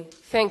and joy.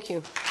 Thank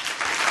you.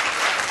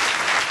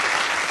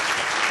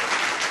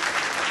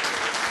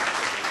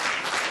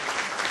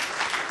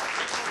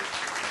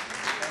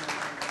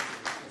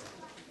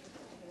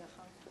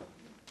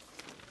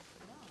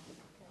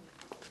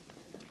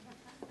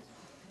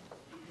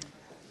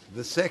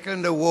 The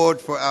second award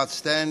for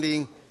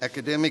outstanding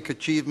academic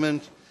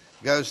achievement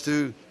goes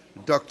to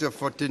Dr.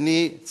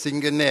 Foteini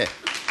Tsingene.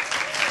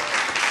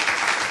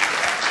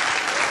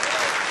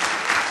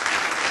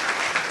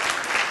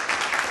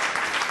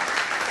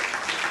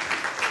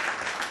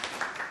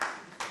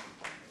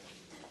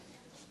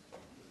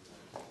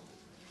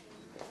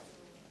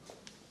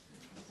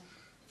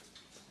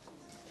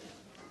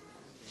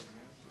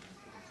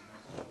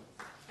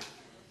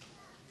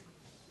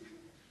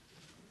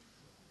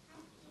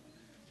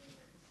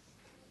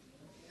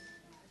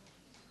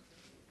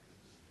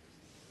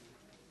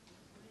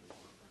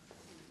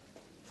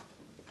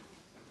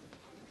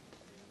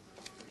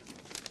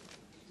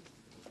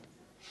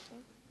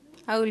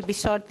 I will be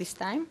short this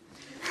time.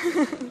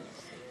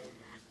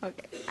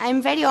 Okay.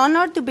 I'm very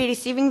honored to be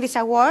receiving this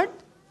award.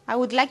 I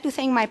would like to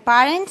thank my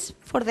parents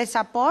for their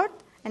support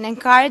and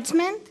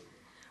encouragement.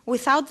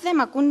 Without them,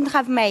 I couldn't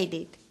have made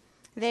it.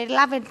 Their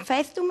love and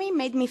faith to me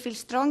made me feel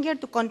stronger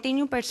to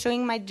continue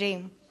pursuing my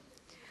dream.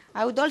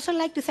 I would also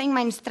like to thank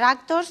my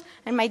instructors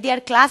and my dear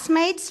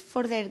classmates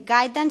for their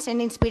guidance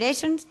and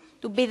inspiration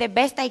to be the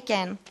best I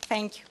can.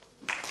 Thank you.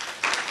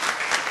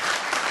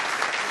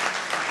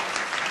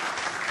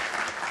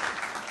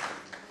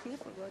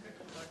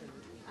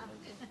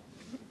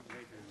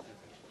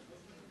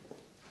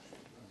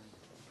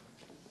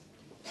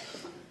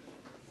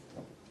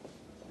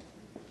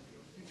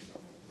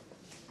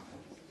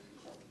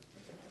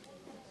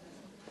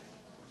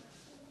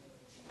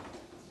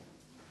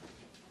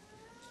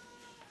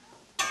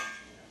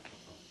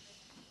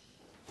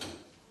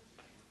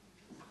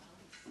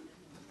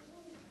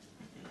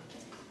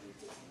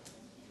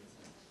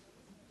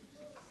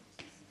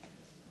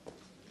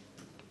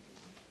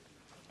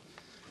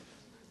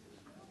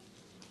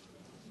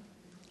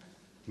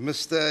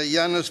 Mr.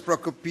 Yanis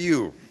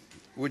Prokopiou,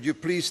 would you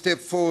please step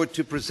forward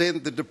to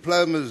present the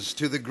diplomas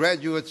to the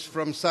graduates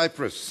from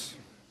Cyprus?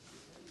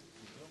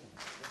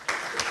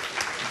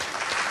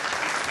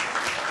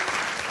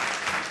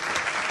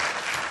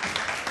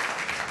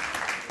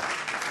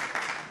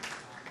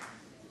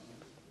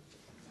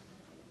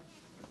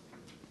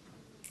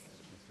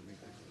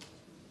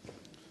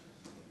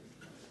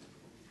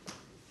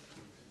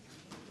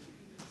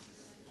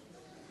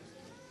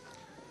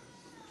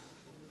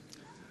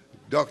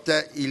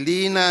 Dr.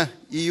 Ilana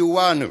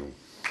Ioannou.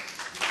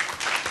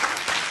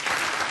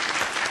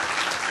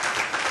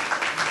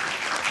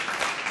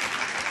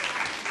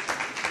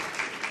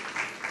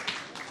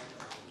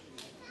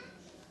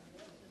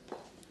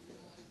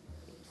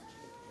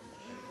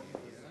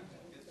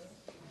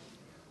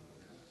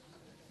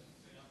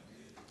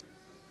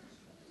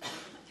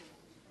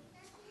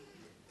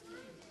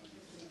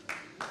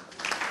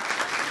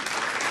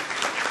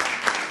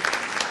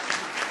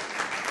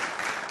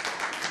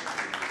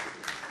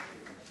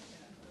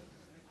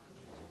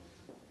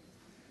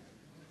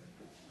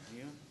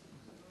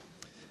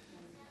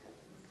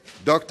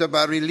 Dr.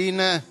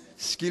 Barilina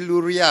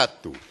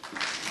Skiluriatu.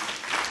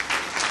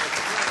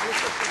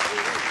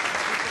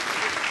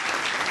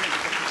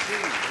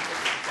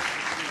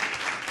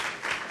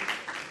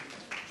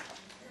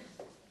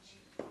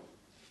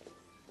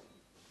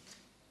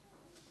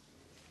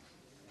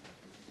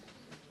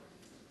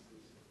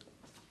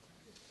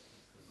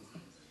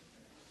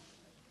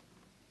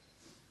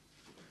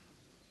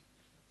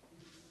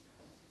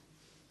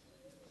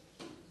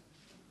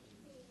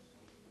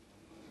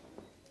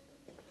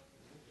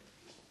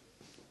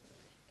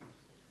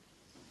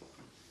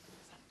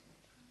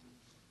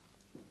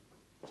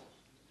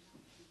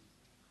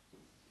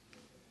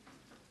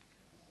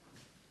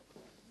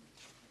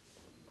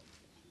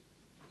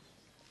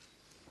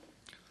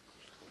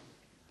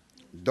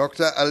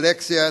 Dr.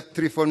 Alexia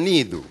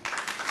Trifonidou.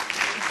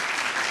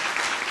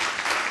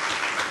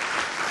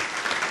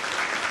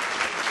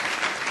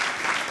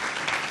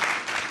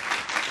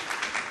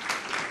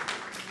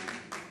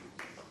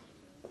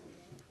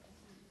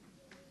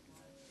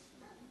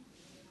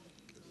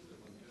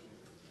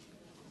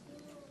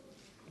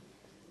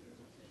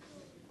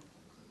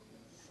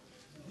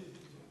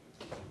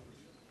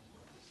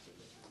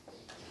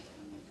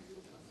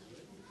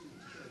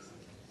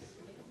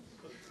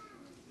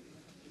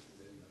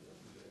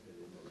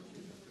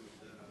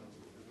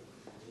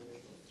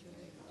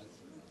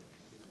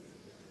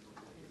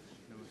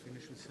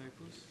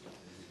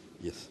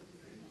 Yes.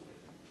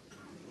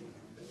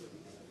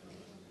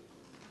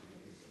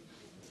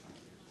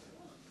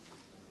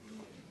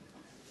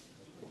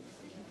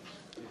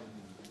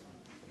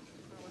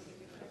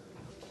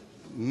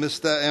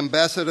 Mr.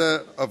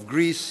 Ambassador of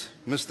Greece,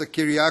 Mr.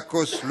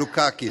 Kyriakos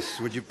Loukakis,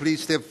 would you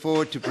please step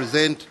forward to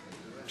present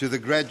to the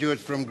graduate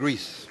from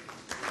Greece?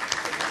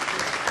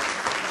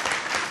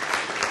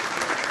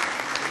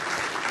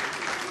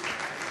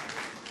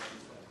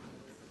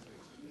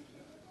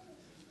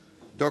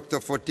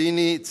 Dr.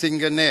 Foteini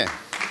Tsingene.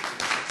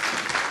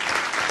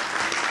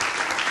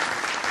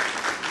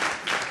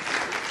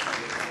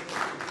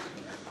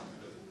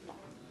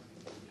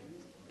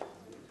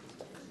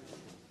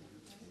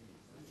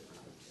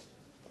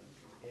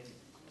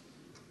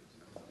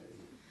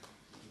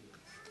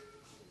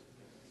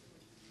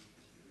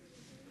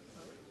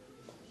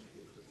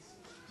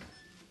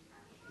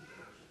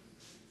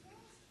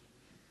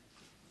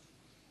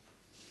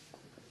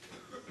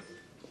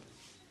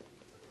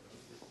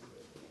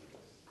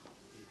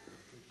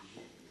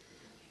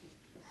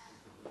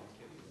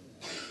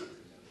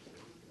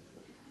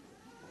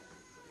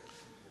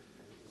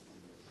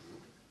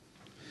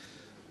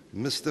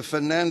 Mr.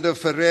 Fernando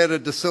Ferreira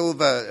da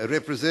Silva, a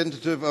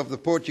representative of the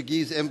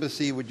Portuguese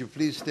Embassy, would you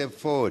please step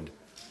forward?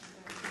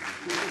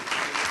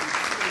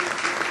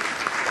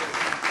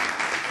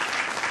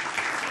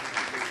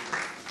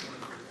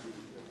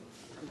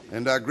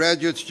 And our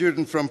graduate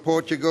student from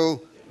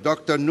Portugal,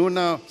 Dr.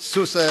 Nuno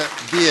Sousa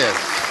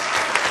Dias.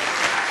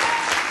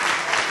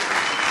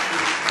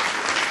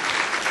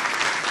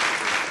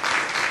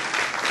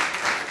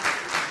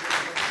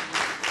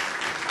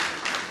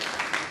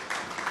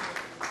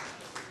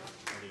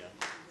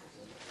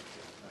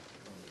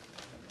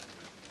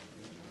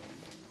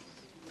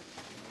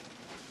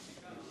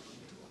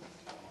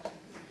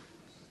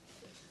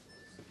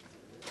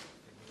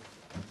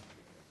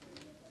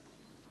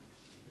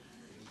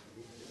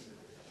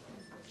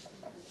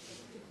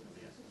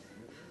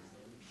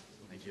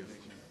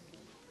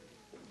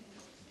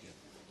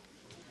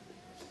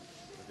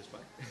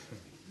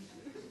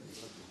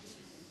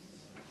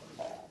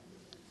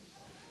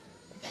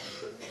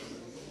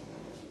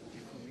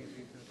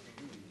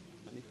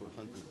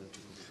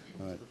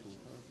 All right.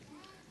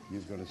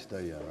 You've got to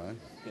stay here, right?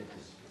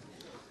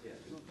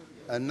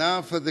 And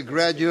now for the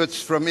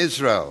graduates from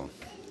Israel.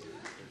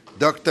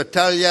 Dr.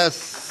 Talia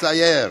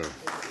Sayer.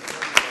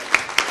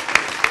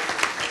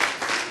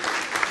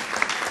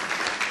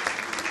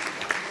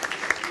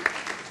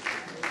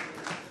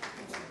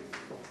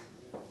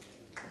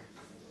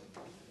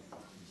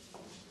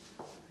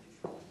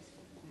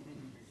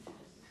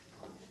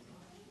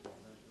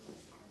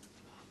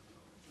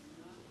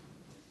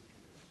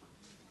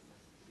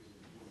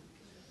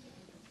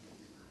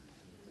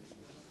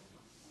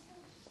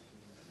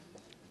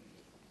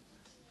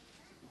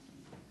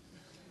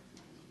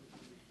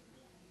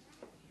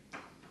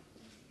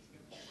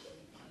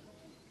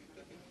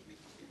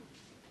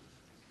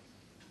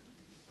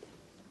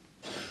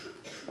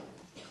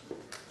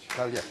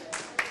 Talia.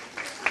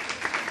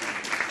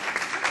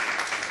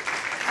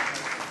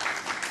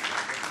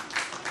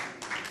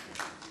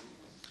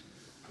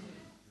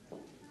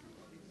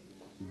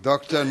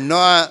 Dr.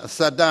 Noah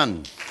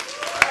Sadan.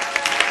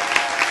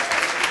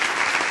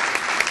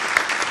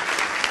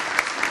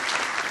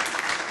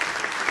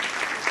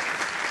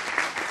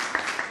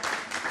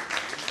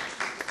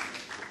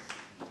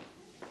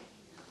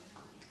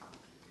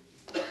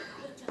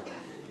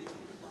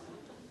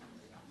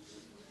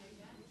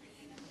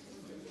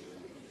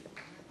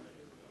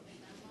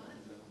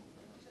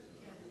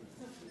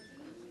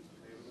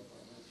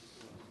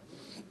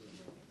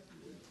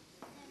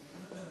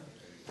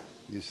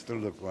 You still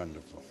look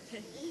wonderful.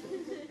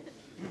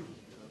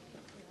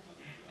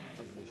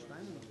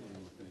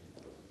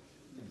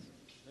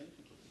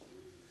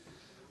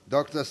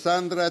 Dr.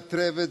 Sandra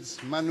Treveds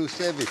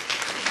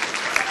Manusevich.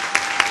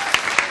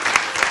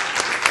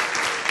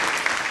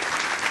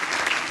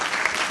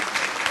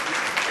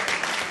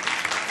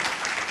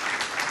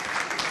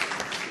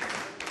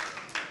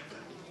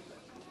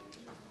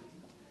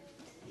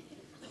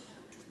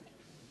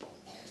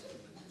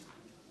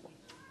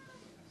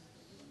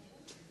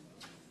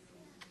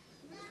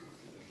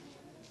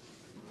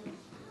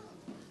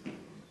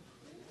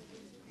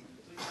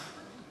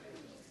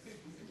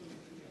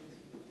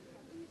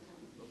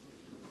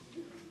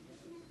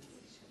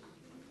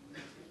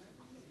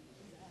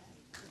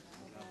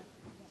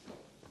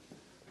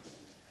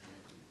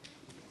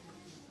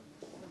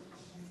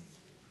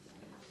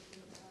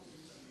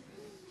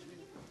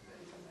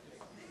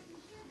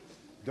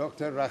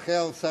 Dr.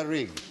 Rachel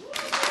Sarig.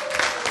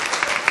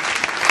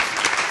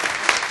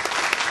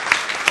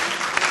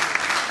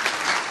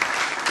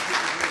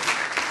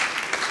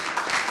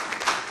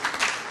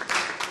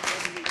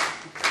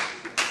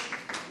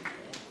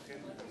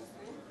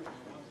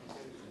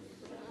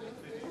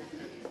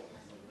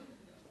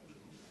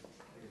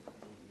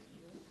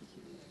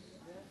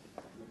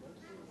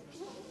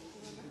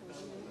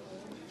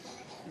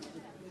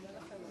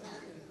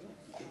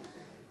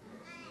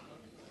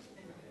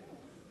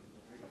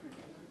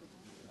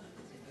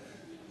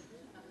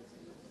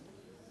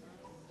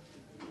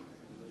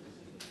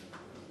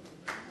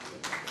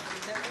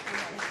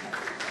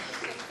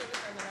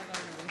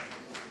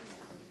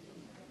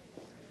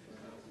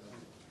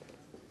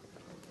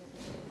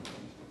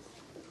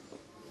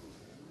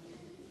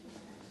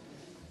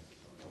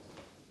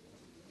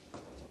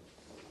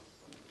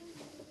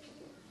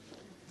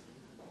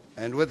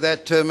 And with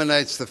that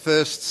terminates the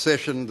first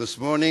session this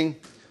morning.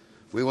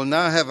 We will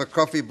now have a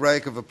coffee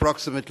break of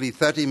approximately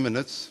 30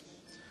 minutes.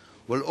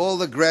 Will all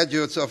the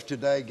graduates of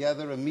today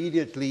gather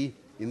immediately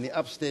in the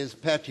upstairs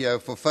patio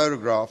for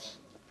photographs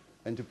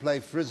and to play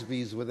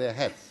frisbees with their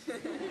hats?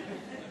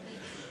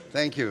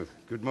 Thank you.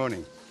 Good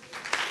morning.